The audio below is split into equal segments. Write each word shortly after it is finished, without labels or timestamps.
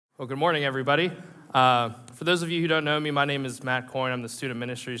Well, good morning, everybody. For those of you who don't know me, my name is Matt Coyne. I'm the Student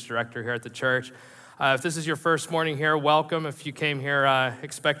Ministries Director here at the church. If this is your first morning here, welcome. If you came here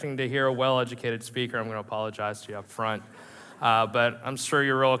expecting to hear a well-educated speaker, I'm going to apologize to you up front. But I'm sure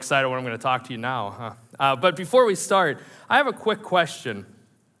you're real excited when I'm going to talk to you now. But before we start, I have a quick question.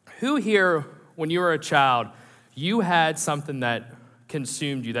 Who here, when you were a child, you had something that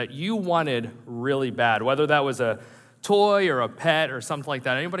consumed you, that you wanted really bad, whether that was a toy or a pet or something like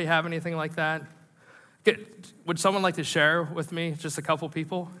that? Anybody have anything like that? Would someone like to share with me? Just a couple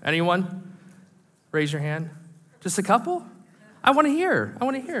people? Anyone? Raise your hand. Just a couple? I want to hear.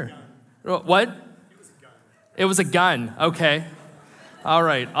 What? It was a gun. Okay. All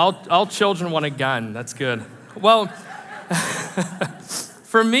right. All children want a gun. That's good. Well,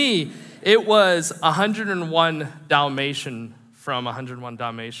 for me, it was 101 Dalmatian from 101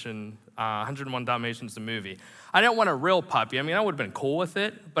 Dalmatians, the movie. I didn't want a real puppy. I mean, I would have been cool with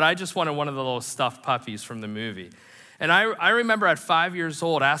it, but I just wanted one of the little stuffed puppies from the movie. And I remember at 5 years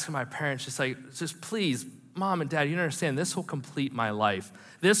old asking my parents, just please, Mom and Dad, you don't understand, this will complete my life.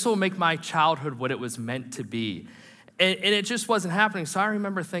 This will make my childhood what it was meant to be. And it just wasn't happening. So I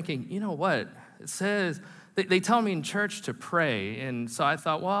remember thinking, you know what? It says, they tell me in church to pray. And so I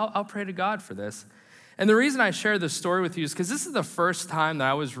thought, well, I'll pray to God for this. And the reason I share this story with you is because this is the first time that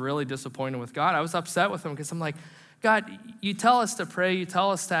I was really disappointed with God. I was upset with him because I'm like, God, you tell us to pray, you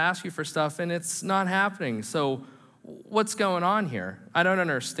tell us to ask you for stuff, and it's not happening. So what's going on here? I don't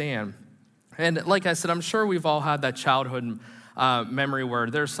understand. And like I said, I'm sure we've all had that childhood memory where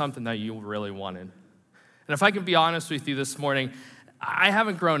there's something that you really wanted. And if I can be honest with you this morning, I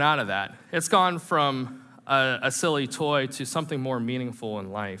haven't grown out of that. It's gone from a silly toy to something more meaningful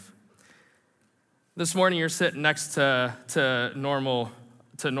in life. This morning, you're sitting next to normal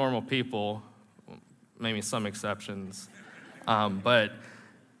people, maybe some exceptions. But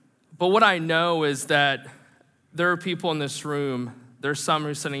what I know is that there are people in this room, there's some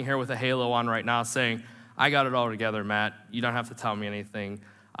who's sitting here with a halo on right now saying, I got it all together, Matt. You don't have to tell me anything.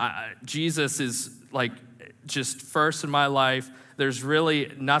 Jesus is like just first in my life. There's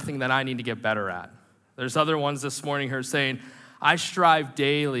really nothing that I need to get better at. There's other ones this morning who are saying, I strive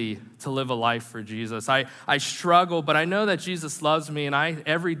daily to live a life for Jesus. I struggle, but I know that Jesus loves me, and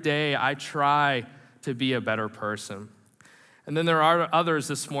every day I try to be a better person. And then there are others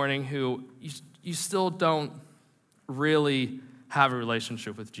this morning who you still don't really have a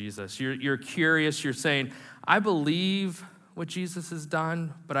relationship with Jesus. You're curious. You're saying, I believe what Jesus has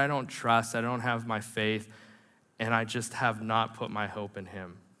done, but I don't trust. I don't have my faith, and I just have not put my hope in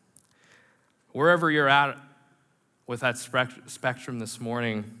him. Wherever you're at with that spectrum this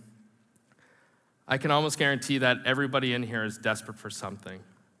morning, I can almost guarantee that everybody in here is desperate for something.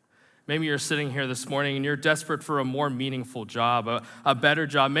 Maybe you're sitting here this morning and you're desperate for a more meaningful job, a better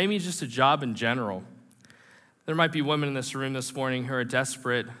job, maybe just a job in general. There might be women in this room this morning who are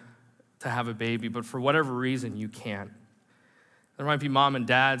desperate to have a baby, but for whatever reason, you can't. There might be mom and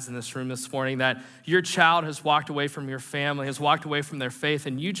dads in this room this morning that your child has walked away from your family, has walked away from their faith,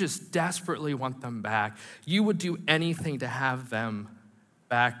 and you just desperately want them back. You would do anything to have them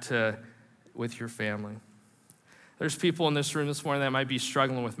back with your family. There's people in this room this morning that might be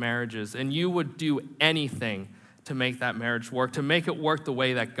struggling with marriages, and you would do anything to make that marriage work, to make it work the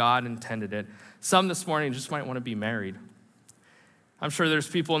way that God intended it. Some this morning just might want to be married. I'm sure there's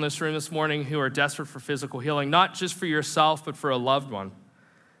people in this room this morning who are desperate for physical healing, not just for yourself, but for a loved one.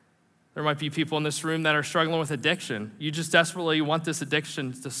 There might be people in this room that are struggling with addiction. You just desperately want this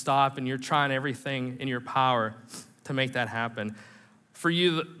addiction to stop, and you're trying everything in your power to make that happen. For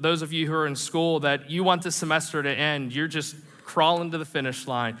you, those of you who are in school, that you want this semester to end, you're just crawling to the finish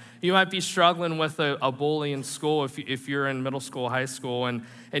line. You might be struggling with a bully in school if you're in middle school, high school, and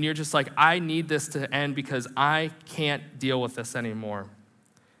you're just like, I need this to end because I can't deal with this anymore.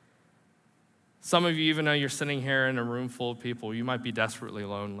 Some of you, even though you're sitting here in a room full of people, you might be desperately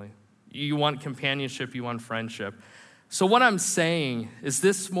lonely. You want companionship, you want friendship. So what I'm saying is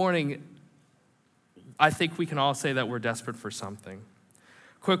this morning, I think we can all say that we're desperate for something.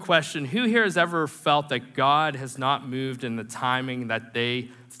 Quick question, who here has ever felt that God has not moved in the timing that they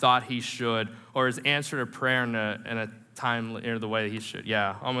thought he should, or has answered a prayer in a time or the way he should?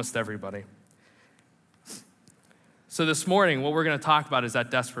 Yeah, almost everybody. So this morning, what we're going to talk about is that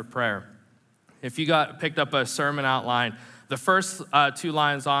desperate prayer. If you picked up a sermon outline, the first two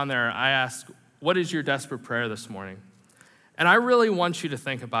lines on there, I ask, what is your desperate prayer this morning? And I really want you to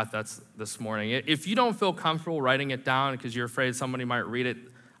think about that this morning. If you don't feel comfortable writing it down because you're afraid somebody might read it,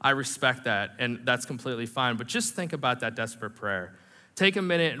 I respect that, and that's completely fine. But just think about that desperate prayer. Take a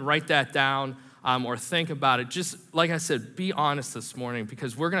minute and write that down. or think about it, just like I said, be honest this morning,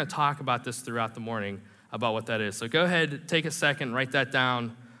 because we're going to talk about this throughout the morning about what that is. So go ahead, take a second, write that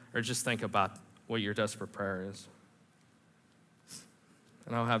down, or just think about what your desperate prayer is.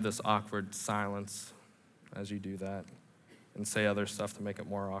 And I'll have this awkward silence as you do that and say other stuff to make it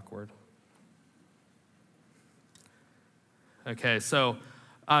more awkward. Okay, so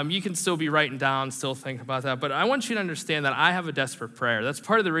you can still be writing down, still thinking about that, but I want you to understand that I have a desperate prayer. That's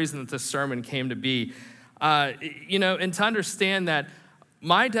part of the reason that this sermon came to be. And to understand that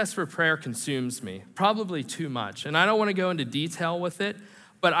my desperate prayer consumes me, probably too much. And I don't want to go into detail with it,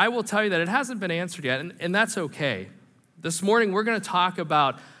 but I will tell you that it hasn't been answered yet, and that's okay. This morning, we're going to talk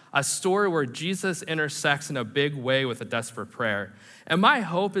about a story where Jesus intersects in a big way with a desperate prayer. And my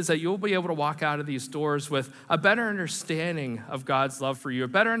hope is that you'll be able to walk out of these doors with a better understanding of God's love for you, a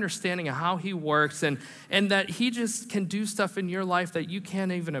better understanding of how he works, and that he just can do stuff in your life that you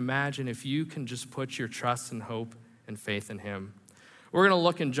can't even imagine if you can just put your trust and hope and faith in him. We're going to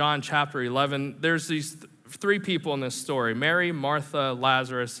look in John chapter 11. There's these three people in this story: Mary, Martha,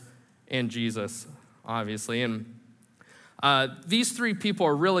 Lazarus, and Jesus, obviously. And these three people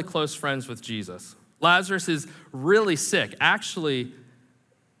are really close friends with Jesus. Lazarus is really sick. Actually,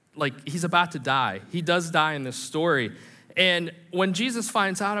 he's about to die. He does die in this story. And when Jesus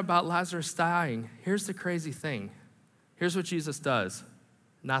finds out about Lazarus dying, here's the crazy thing. Here's what Jesus does.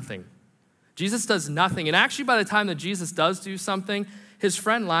 Nothing. Jesus does nothing. And actually, by the time that Jesus does do something, his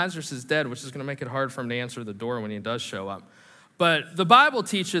friend Lazarus is dead, which is going to make it hard for him to answer the door when he does show up. But the Bible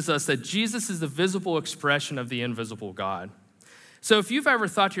teaches us that Jesus is the visible expression of the invisible God. So if you've ever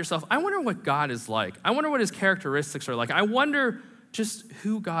thought to yourself, I wonder what God is like. I wonder what his characteristics are like. I wonder just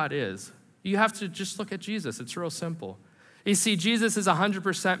who God is. You have to just look at Jesus. It's real simple. You see, Jesus is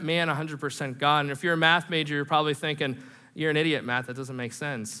 100% man, 100% God. And if you're a math major, you're probably thinking, you're an idiot, Matt. That doesn't make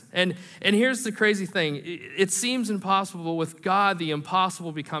sense. And here's the crazy thing. It seems impossible, but with God, the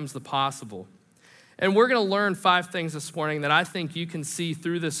impossible becomes the possible. And we're going to learn 5 things this morning that I think you can see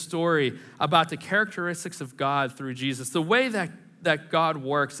through this story about the characteristics of God through Jesus, the way that God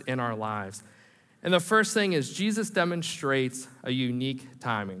works in our lives. And the first thing is Jesus demonstrates a unique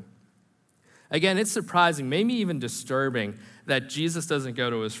timing. Again, it's surprising, maybe even disturbing, that Jesus doesn't go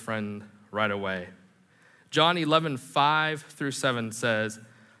to his friend right away. John 11:5-7 says,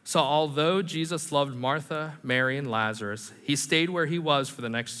 "So although Jesus loved Martha, Mary, and Lazarus, he stayed where he was for the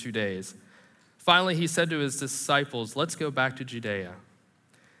next 2 days. Finally, he said to his disciples, 'Let's go back to Judea.'"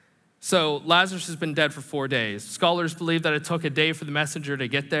 So Lazarus has been dead for 4 days. Scholars believe that it took a day for the messenger to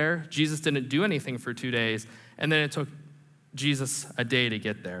get there. Jesus didn't do anything for 2 days, and then it took Jesus a day to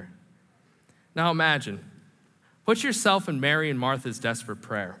get there. Now imagine, put yourself in Mary and Martha's desperate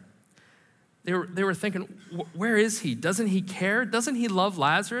prayer. They were thinking, where is he? Doesn't he care? Doesn't he love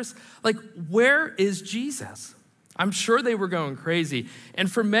Lazarus? Where is Jesus? I'm sure they were going crazy.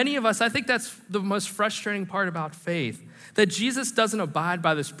 And for many of us, I think that's the most frustrating part about faith, that Jesus doesn't abide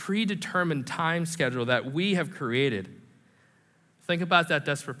by this predetermined time schedule that we have created. Think about that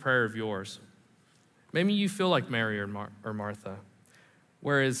desperate prayer of yours. Maybe you feel like Mary or Martha.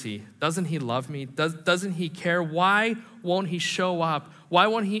 Where is he? Doesn't he love me? Doesn't he care? Why won't he show up? Why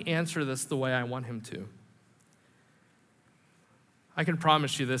won't he answer this the way I want him to? I can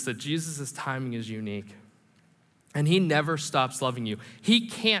promise you this, that Jesus' timing is unique. And he never stops loving you. He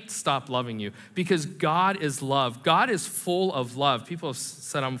can't stop loving you because God is love. God is full of love. People have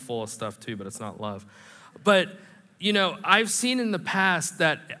said I'm full of stuff too, but it's not love. But, I've seen in the past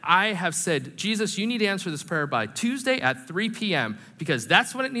that I have said, Jesus, you need to answer this prayer by Tuesday at 3 p.m. because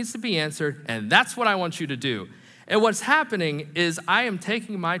that's when it needs to be answered, and that's what I want you to do. And what's happening is I am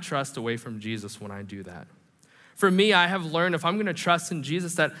taking my trust away from Jesus when I do that. For me, I have learned if I'm going to trust in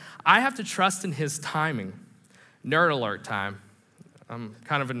Jesus that I have to trust in his timing. Nerd alert time. I'm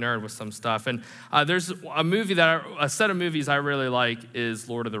kind of a nerd with some stuff. And there's a set of movies I really like is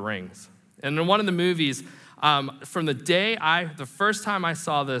Lord of the Rings. And in one of the movies, from the first time I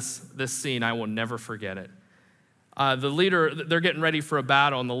saw this scene, I will never forget it. The leader, they're getting ready for a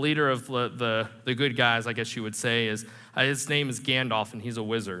battle, and the leader of the good guys, I guess you would say, his name is Gandalf, and he's a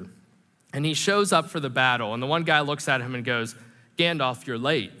wizard. And he shows up for the battle, and the one guy looks at him and goes, "Gandalf, you're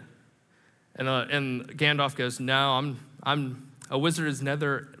late." And Gandalf goes, "No, a wizard is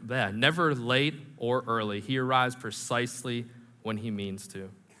never late or early. He arrives precisely when he means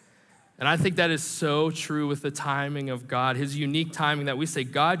to." And I think that is so true with the timing of God, his unique timing, that we say,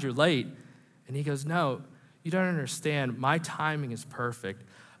 "God, you're late." And he goes, "No, you don't understand. My timing is perfect.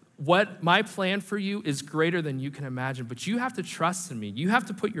 What my plan for you is greater than you can imagine, but you have to trust in me. You have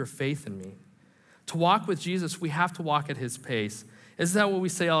to put your faith in me." To walk with Jesus, we have to walk at his pace. Isn't that what we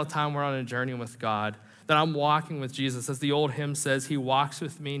say all the time? We're on a journey with God, that I'm walking with Jesus. As the old hymn says, he walks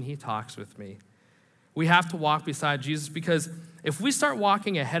with me and he talks with me. We have to walk beside Jesus, because if we start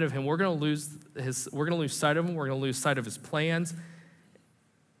walking ahead of him, we're going to lose sight of him. We're going to lose sight of his plans.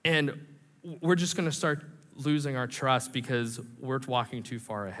 And we're just going to start losing our trust because we're walking too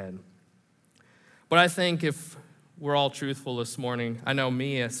far ahead. But I think if we're all truthful this morning, I know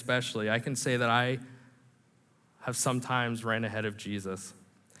me especially, I can say that I have sometimes ran ahead of Jesus.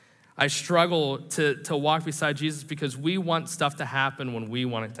 I struggle to walk beside Jesus because we want stuff to happen when we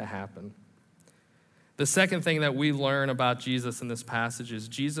want it to happen. The second thing that we learn about Jesus in this passage is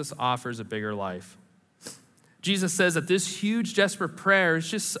Jesus offers a bigger life. Jesus says that this huge, desperate prayer is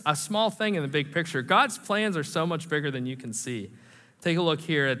just a small thing in the big picture. God's plans are so much bigger than you can see. Take a look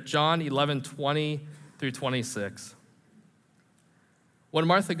here at John 11:20 through 26. When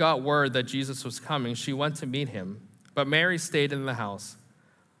Martha got word that Jesus was coming, she went to meet him, but Mary stayed in the house.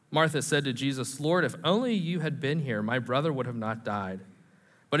 Martha said to Jesus, "Lord, if only you had been here, my brother would have not died.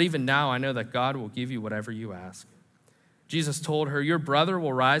 But even now I know that God will give you whatever you ask." Jesus told her, "Your brother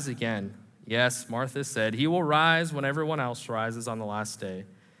will rise again." "Yes," Martha said, "he will rise when everyone else rises on the last day."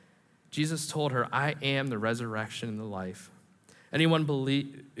 Jesus told her, "I am the resurrection and the life. Anyone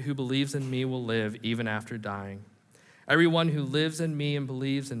who believes in me will live even after dying. Everyone who lives in me and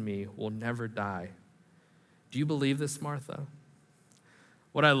believes in me will never die." Do you believe this, Martha?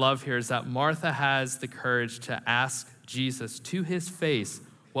 What I love here is that Martha has the courage to ask Jesus to his face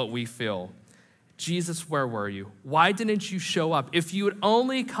what we feel. "Jesus, where were you? Why didn't you show up? If you had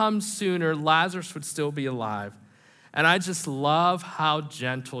only come sooner, Lazarus would still be alive." And I just love how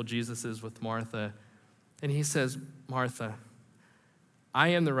gentle Jesus is with Martha. And he says, "Martha, I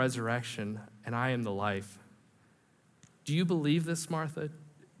am the resurrection and I am the life. Do you believe this, Martha?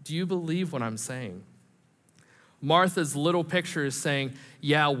 Do you believe what I'm saying?" Martha's little picture is saying,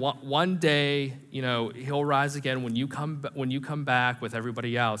 yeah, one day, he'll rise again when you come back with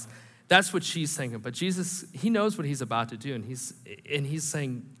everybody else. That's what she's thinking. But Jesus, he knows what he's about to do. And he's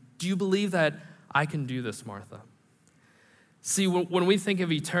saying, do you believe that I can do this, Martha? See, when we think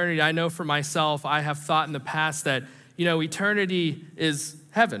of eternity, I know for myself, I have thought in the past that, eternity is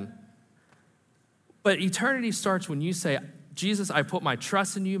heaven. But eternity starts when you say, "Jesus, I put my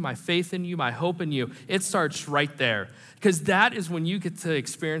trust in you, my faith in you, my hope in you." It starts right there. Because that is when you get to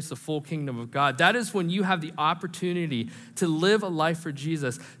experience the full kingdom of God. That is when you have the opportunity to live a life for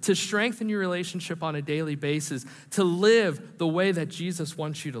Jesus, to strengthen your relationship on a daily basis, to live the way that Jesus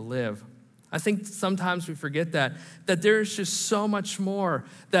wants you to live. I think sometimes we forget that there is just so much more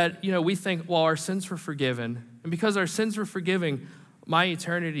that, we think, well, our sins were forgiven. And because our sins were forgiven, my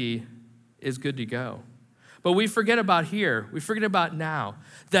eternity is good to go. But we forget about here. We forget about now.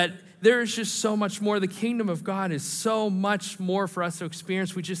 That there is just so much more. The kingdom of God is so much more for us to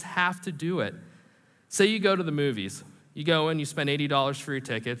experience. We just have to do it. Say you go to the movies. You go in, you spend $80 for your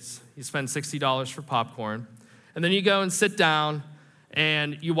tickets. You spend $60 for popcorn. And then you go and sit down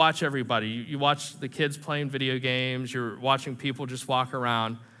and you watch everybody. You watch the kids playing video games. You're watching people just walk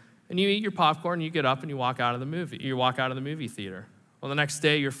around. And you eat your popcorn, you get up and you walk out of the movie. You walk out of the movie theater. Well, the next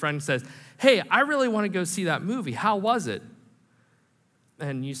day, your friend says, "Hey, I really want to go see that movie. How was it?"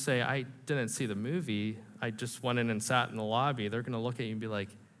 And you say, "I didn't see the movie. I just went in and sat in the lobby." They're going to look at you and be like,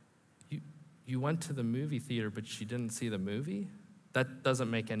 you went to the movie theater, but you didn't see the movie? That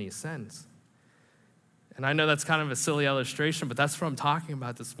doesn't make any sense. And I know that's kind of a silly illustration, but that's what I'm talking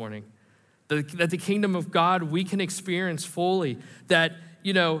about this morning. That the kingdom of God we can experience fully. That,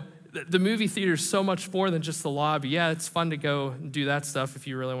 the movie theater is so much more than just the lobby. Yeah, it's fun to go and do that stuff if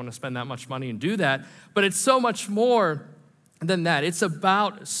you really want to spend that much money and do that. But it's so much more than that. It's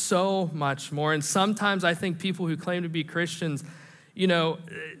about so much more. And sometimes I think people who claim to be Christians,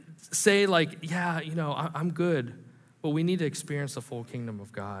 say like, yeah, I'm good. But we need to experience the full kingdom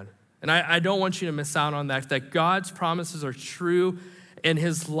of God. And I don't want you to miss out on that God's promises are true and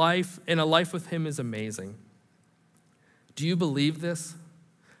his life, and a life with him is amazing. Do you believe this?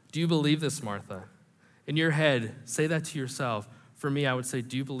 Do you believe this, Martha? In your head, say that to yourself. For me, I would say,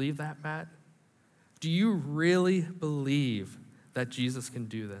 do you believe that, Matt? Do you really believe that Jesus can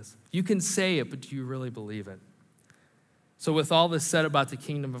do this? You can say it, but do you really believe it? So with all this said about the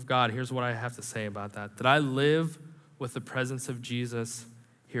kingdom of God, here's what I have to say about that. That I live with the presence of Jesus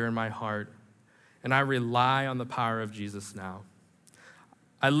here in my heart, and I rely on the power of Jesus now.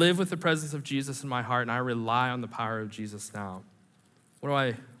 I live with the presence of Jesus in my heart, and I rely on the power of Jesus now.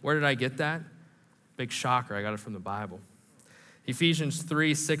 Where did I get that? Big shocker, I got it from the Bible. Ephesians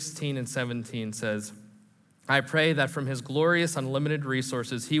 3:16 and 17 says, "I pray that from his glorious unlimited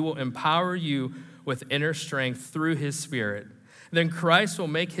resources, he will empower you with inner strength through his Spirit, Then Christ will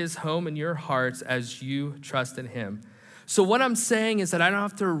make his home in your hearts as you trust in him. So what I'm saying is that I don't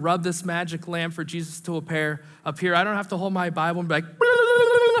have to rub this magic lamp for Jesus to appear up here. I don't have to hold my Bible and be like,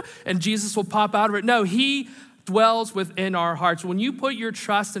 and Jesus will pop out of it. No, he dwells within our hearts. When you put your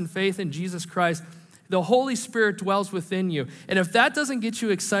trust and faith in Jesus Christ, the Holy Spirit dwells within you. And if that doesn't get you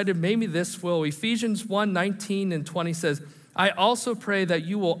excited, maybe this will. Ephesians 1:19 and 20 says, I also pray that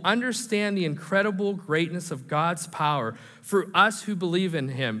you will understand the incredible greatness of God's power for us who believe in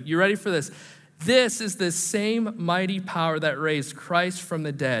him. You ready for this? This is the same mighty power that raised Christ from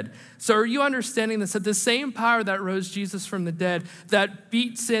the dead. So are you understanding this? That the same power that rose Jesus from the dead, that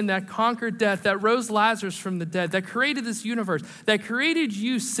beat sin, that conquered death, that rose Lazarus from the dead, that created this universe, that created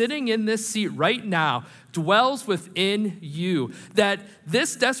you sitting in this seat right now, dwells within you. That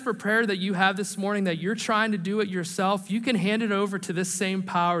this desperate prayer that you have this morning, that you're trying to do it yourself, you can hand it over to this same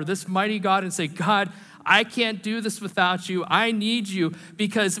power, this mighty God, and say, God, I can't do this without you. I need you,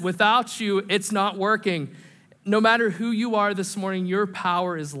 because without you, it's not working. No matter who you are this morning, your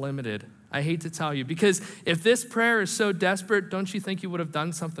power is limited. I hate to tell you, because if this prayer is so desperate, don't you think you would have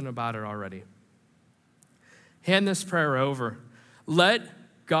done something about it already? Hand this prayer over. Let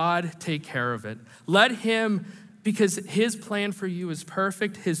God take care of it. Let him, because his plan for you is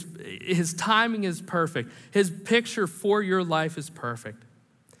perfect. His timing is perfect. His picture for your life is perfect.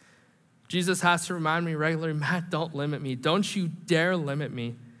 Jesus has to remind me regularly, Matt, don't limit me. Don't you dare limit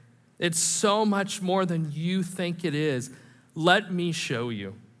me. It's so much more than you think it is. Let me show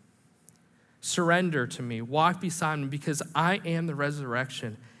you. Surrender to me. Walk beside me, because I am the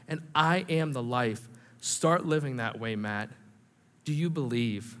resurrection and I am the life. Start living that way, Matt. Do you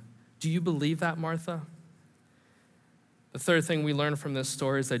believe? Do you believe that, Martha? The third thing we learn from this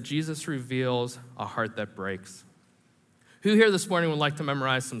story is that Jesus reveals a heart that breaks. Who here this morning would like to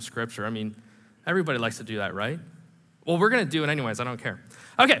memorize some scripture? I mean, everybody likes to do that, right? Well, we're going to do it anyways. I don't care.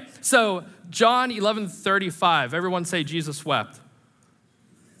 Okay, so John 11:35. Everyone say Jesus wept.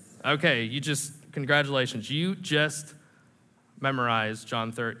 Okay, congratulations. You just memorized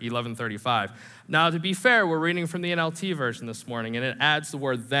John 11:35. Now, to be fair, we're reading from the NLT version this morning, and it adds the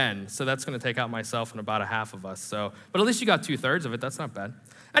word then. So that's going to take out myself and about a half of us. But at least you got 2/3 of it. That's not bad.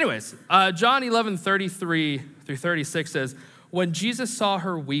 Anyways, John 11:33 through 36 says, when Jesus saw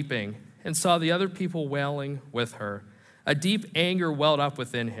her weeping and saw the other people wailing with her, a deep anger welled up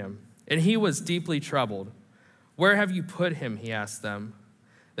within him, and he was deeply troubled. Where have you put him? He asked them.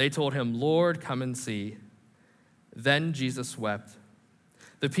 They told him, Lord, come and see. Then Jesus wept.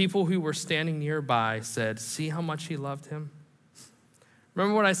 The people who were standing nearby said, see how much he loved him?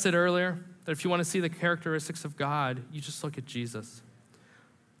 Remember what I said earlier? That if you want to see the characteristics of God, you just look at Jesus.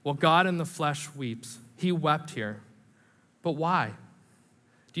 Well, God in the flesh weeps. He wept here. But why?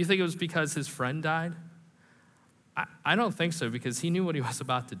 Do you think it was because his friend died? I don't think so, because he knew what he was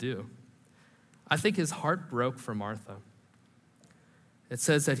about to do. I think his heart broke for Martha. It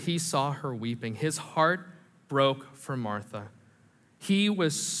says that he saw her weeping. His heart broke for Martha. He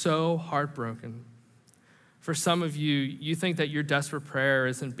was so heartbroken. For some of you, you think that your desperate prayer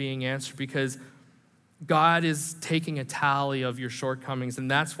isn't being answered because God is taking a tally of your shortcomings,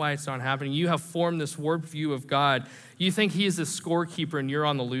 and that's why it's not happening. You have formed this warped view of God. You think he is a scorekeeper and you're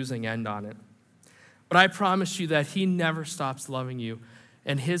on the losing end on it. But I promise you that he never stops loving you,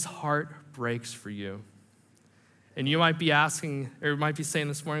 and his heart breaks for you. And you might be asking, or might be saying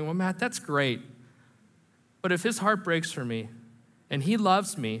this morning, well, Matt, that's great. But if his heart breaks for me and he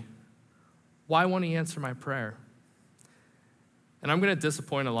loves me, why won't he answer my prayer? And I'm going to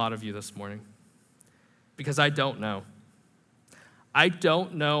disappoint a lot of you this morning, because I don't know. I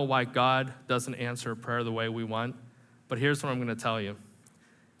don't know why God doesn't answer a prayer the way we want, but here's what I'm going to tell you.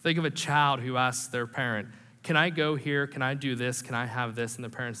 Think of a child who asks their parent, can I go here? Can I do this? Can I have this? And the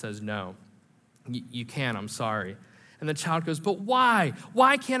parent says, no, you can't, I'm sorry. And the child goes, but why?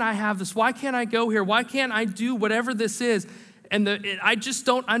 Why can't I have this? Why can't I go here? Why can't I do whatever this is? And I just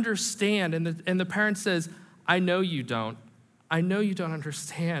don't understand. And the parent says, I know you don't. I know you don't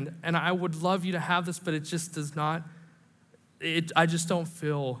understand, and I would love you to have this, but it just does not, I just don't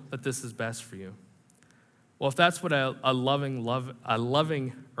feel that this is best for you. Well, if that's what a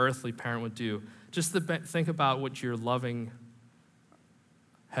loving earthly parent would do, just think about what your loving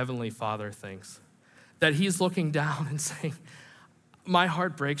heavenly Father thinks. That he's looking down and saying, my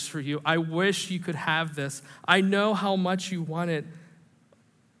heart breaks for you. I wish you could have this. I know how much you want it,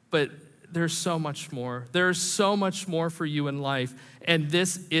 but there's so much more. There's so much more for you in life, and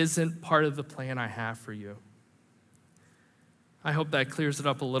this isn't part of the plan I have for you. I hope that clears it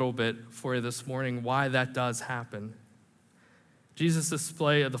up a little bit for you this morning, why that does happen.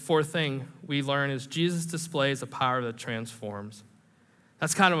 The fourth thing we learn is Jesus displays a power that transforms.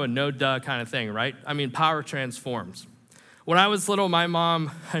 That's kind of a no-duh kind of thing, right? I mean, power transforms. When I was little, my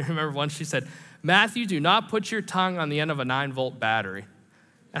mom, I remember once she said, Matthew, do not put your tongue on the end of a 9-volt battery.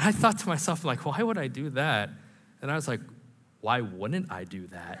 And I thought to myself, like, why would I do that? And I was like, why wouldn't I do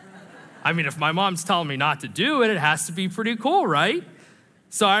that? I mean, if my mom's telling me not to do it, it has to be pretty cool, right?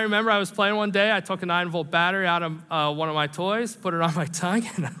 So I remember I was playing one day. I took a 9-volt battery out of one of my toys, put it on my tongue,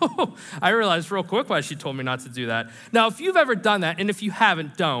 and I realized real quick why she told me not to do that. Now, if you've ever done that, and if you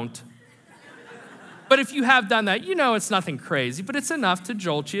haven't, don't. But if you have done that, you know it's nothing crazy, but it's enough to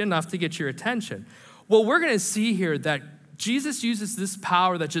jolt you, enough to get your attention. Well, we're going to see here that Jesus uses this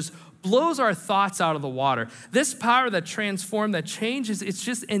power that just blows our thoughts out of the water. This power that transforms, that changes, it's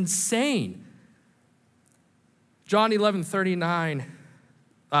just insane. John 11:39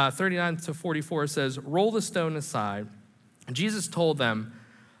 to 44 says, roll the stone aside. And Jesus told them,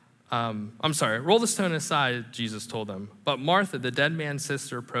 roll the stone aside, Jesus told them. But Martha, the dead man's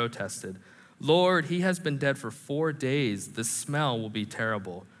sister, protested, Lord, he has been dead for 4 days. The smell will be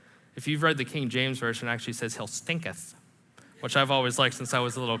terrible. If you've read the King James Version, it actually says he'll stinketh, which I've always liked since I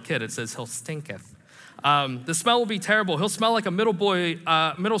was a little kid. It says he'll stinketh. The smell will be terrible. He'll smell like a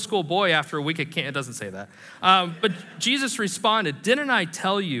middle school boy after a week at camp. It doesn't say that. But Jesus responded, didn't I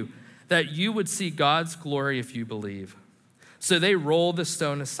tell you that you would see God's glory if you believe? So they rolled the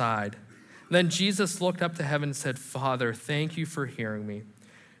stone aside. Then Jesus looked up to heaven and said, Father, thank you for hearing me.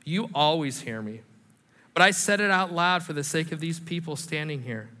 You always hear me. But I said it out loud for the sake of these people standing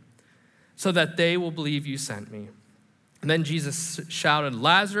here, so that they will believe you sent me. And then Jesus shouted,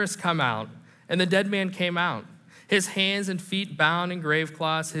 Lazarus, come out. And the dead man came out, his hands and feet bound in grave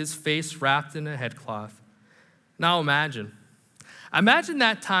cloths, his face wrapped in a headcloth. Now imagine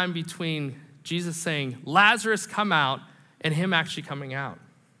that time between Jesus saying, Lazarus, come out, and him actually coming out.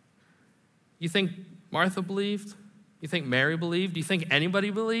 You think Martha believed? You think Mary believed? Do you think anybody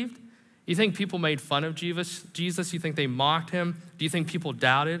believed? You think people made fun of Jesus? You think they mocked him? Do you think people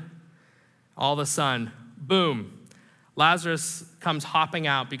doubted? All of a sudden, boom, Lazarus comes hopping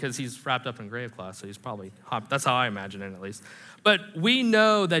out because he's wrapped up in grave cloth, so he's probably hopped. That's how I imagine it, at least. But we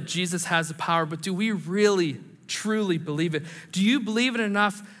know that Jesus has the power, but do we really, truly believe it? Do you believe it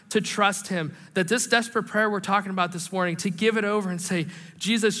enough to trust him that this desperate prayer we're talking about this morning, to give it over and say,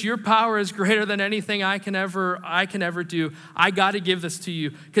 Jesus, your power is greater than anything I can ever do. I got to give this to you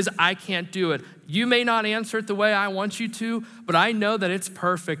because I can't do it. You may not answer it the way I want you to, but I know that it's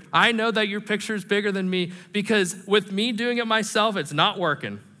perfect. I know that your picture is bigger than me, because with me doing it myself, it's not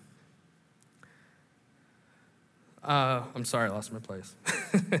working. I'm sorry, I lost my place.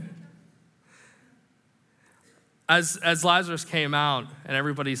 As Lazarus came out and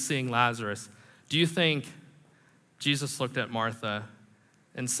everybody's seeing Lazarus, do you think Jesus looked at Martha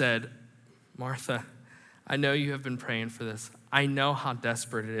and said, Martha, I know you have been praying for this. I know how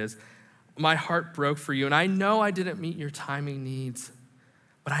desperate it is. My heart broke for you, and I know I didn't meet your timing needs,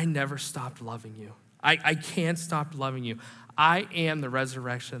 but I never stopped loving you. I can't stop loving you. I am the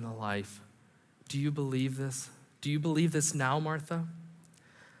resurrection and the life. Do you believe this? Do you believe this now, Martha?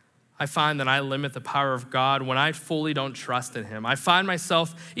 I find that I limit the power of God when I fully don't trust in him. I find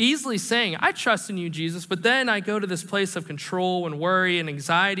myself easily saying, I trust in you, Jesus, but then I go to this place of control and worry and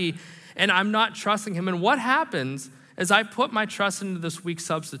anxiety, and I'm not trusting him. And what happens is I put my trust into this weak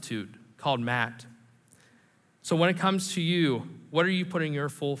substitute called Matt. So when it comes to you, what are you putting your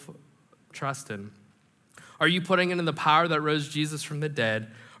full trust in? Are you putting it in the power that rose Jesus from the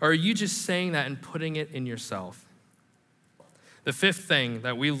dead, or are you just saying that and putting it in yourself? The fifth thing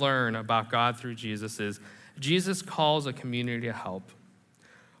that we learn about God through Jesus is Jesus calls a community to help.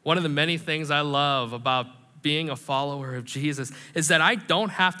 One of the many things I love about being a follower of Jesus is that I don't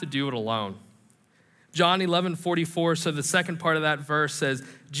have to do it alone. John 11:44, so the second part of that verse says,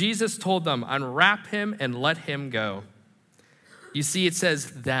 Jesus told them, unwrap him and let him go. You see, it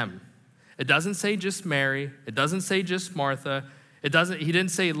says them. It doesn't say just Mary. It doesn't say just Martha. He didn't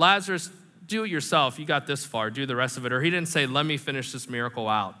say, Lazarus, do it yourself. You got this far. Do the rest of it. Or he didn't say, let me finish this miracle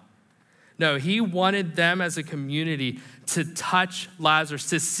out. No, he wanted them as a community to touch Lazarus,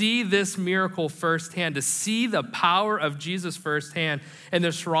 to see this miracle firsthand, to see the power of Jesus firsthand in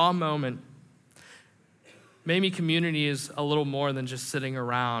this raw moment. Maybe community is a little more than just sitting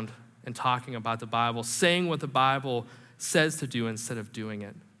around and talking about the Bible, saying what the Bible says to do instead of doing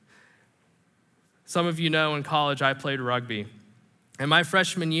it. Some of you know in college I played rugby. In my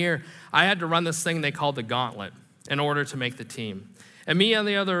freshman year, I had to run this thing they called the gauntlet in order to make the team. And me and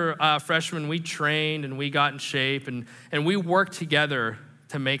the other freshmen, we trained and we got in shape and we worked together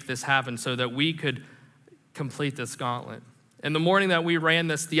to make this happen so that we could complete this gauntlet. And the morning that we ran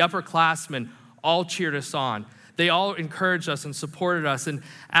this, the upperclassmen all cheered us on. They all encouraged us and supported us. And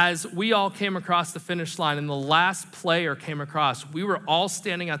as we all came across the finish line and the last player came across, we were all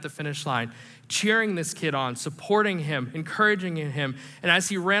standing at the finish line, cheering this kid on, supporting him, encouraging him. And as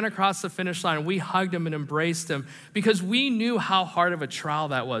he ran across the finish line, we hugged him and embraced him because we knew how hard of a trial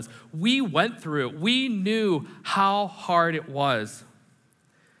that was. We went through it. We knew how hard it was.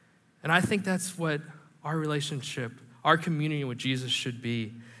 And I think that's what our relationship, our communion with Jesus should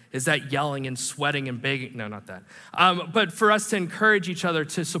be, is that yelling and sweating and begging. No, not that. But for us to encourage each other,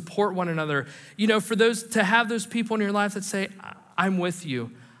 to support one another, for those, to have those people in your life that say, I'm with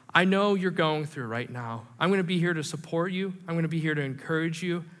you. I know you're going through right now. I'm going to be here to support you. I'm going to be here to encourage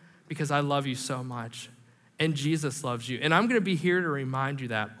you because I love you so much. And Jesus loves you. And I'm going to be here to remind you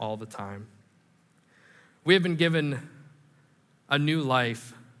that all the time. We have been given a new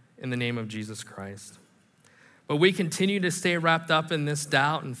life in the name of Jesus Christ. But we continue to stay wrapped up in this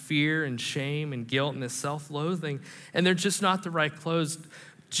doubt and fear and shame and guilt and this self-loathing, and they're just not the right clothes.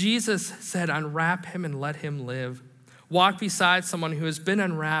 Jesus said, unwrap him and let him live. Walk beside someone who has been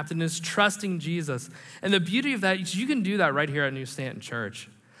unwrapped and is trusting Jesus. And the beauty of that is you can do that right here at New Stanton Church.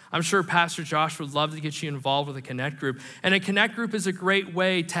 I'm sure Pastor Josh would love to get you involved with a Connect group. And a Connect group is a great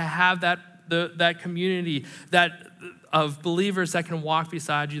way to have that community, of believers that can walk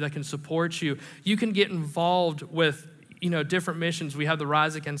beside you, that can support you. You can get involved with, different missions. We have the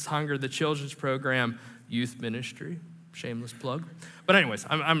Rise Against Hunger, the children's program, youth ministry, shameless plug. But anyways,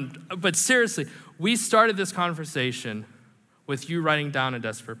 but seriously, we started this conversation with you writing down a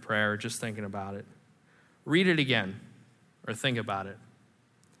desperate prayer, or just thinking about it. Read it again, or think about it.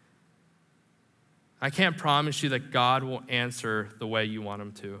 I can't promise you that God will answer the way you want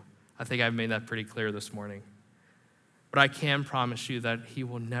him to. I think I've made that pretty clear this morning. But I can promise you that he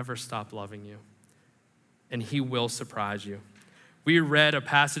will never stop loving you, and he will surprise you. We read a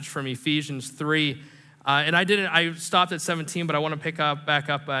passage from Ephesians 3, and I stopped at 17, but I want to back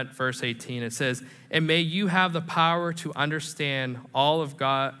up at verse 18. It says, and may you have the power to understand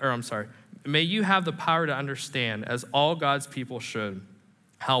may you have the power to understand, as all God's people should,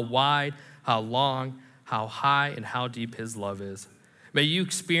 how wide, how long, how high, and how deep his love is. May you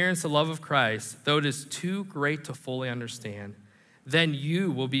experience the love of Christ, though it is too great to fully understand. Then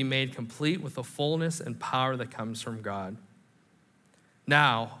you will be made complete with the fullness and power that comes from God.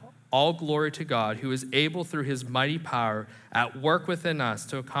 Now, all glory to God, who is able through his mighty power at work within us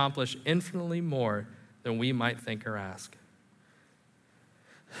to accomplish infinitely more than we might think or ask.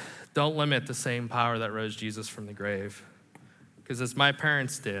 Don't limit the same power that rose Jesus from the grave, because as my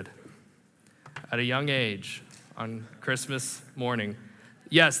parents did at a young age, on Christmas morning.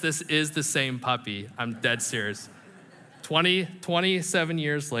 Yes, this is the same puppy. I'm dead serious. 27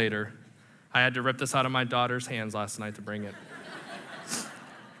 years later, I had to rip this out of my daughter's hands last night to bring it.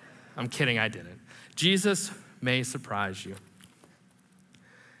 I'm kidding, I didn't. Jesus may surprise you.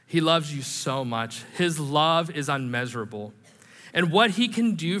 He loves you so much. His love is unmeasurable. And what he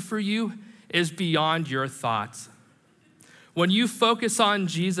can do for you is beyond your thoughts. When you focus on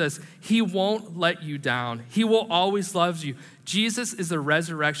Jesus, he won't let you down. He will always love you. Jesus is the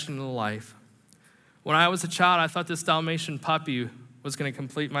resurrection of life. When I was a child, I thought this Dalmatian puppy was going to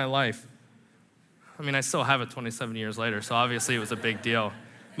complete my life. I mean, I still have it 27 years later, so obviously it was a big deal.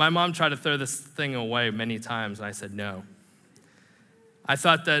 My mom tried to throw this thing away many times, and I said no. I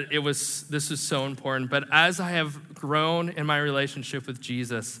thought that this was so important, but as I have grown in my relationship with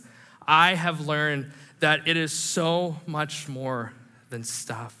Jesus, I have learned that it is so much more than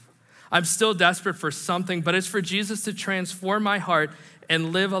stuff. I'm still desperate for something, but it's for Jesus to transform my heart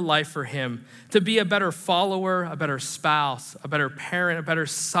and live a life for him, to be a better follower, a better spouse, a better parent, a better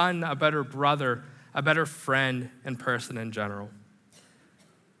son, a better brother, a better friend and person in general.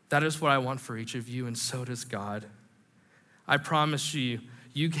 That is what I want for each of you, and so does God. I promise you,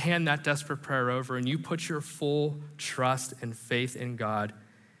 you hand that desperate prayer over and you put your full trust and faith in God,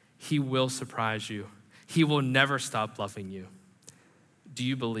 he will surprise you. He will never stop loving you. Do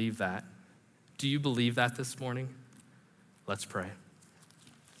you believe that? Do you believe that this morning? Let's pray.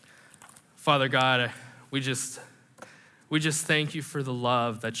 Father God, we just thank you for the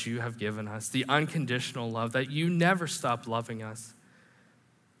love that you have given us, the unconditional love, that you never stop loving us.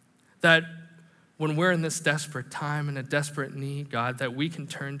 That when we're in this desperate time and a desperate need, God, that we can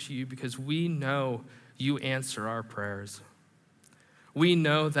turn to you because we know you answer our prayers. We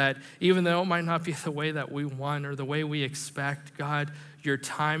know that even though it might not be the way that we want or the way we expect, God, your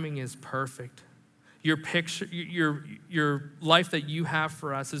timing is perfect. Your picture, your life that you have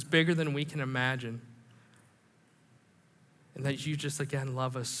for us is bigger than we can imagine. And that you just, again,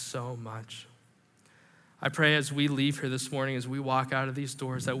 love us so much. I pray as we leave here this morning, as we walk out of these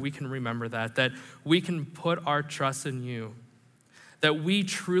doors, that we can remember that we can put our trust in you, that we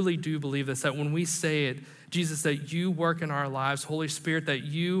truly do believe this, that when we say it, Jesus, that you work in our lives, Holy Spirit, that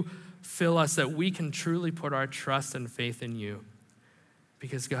you fill us, that we can truly put our trust and faith in you.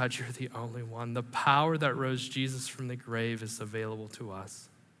 Because God, you're the only one. The power that rose Jesus from the grave is available to us.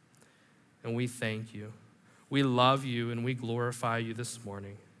 And we thank you. We love you and we glorify you this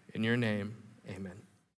morning. In your name, amen.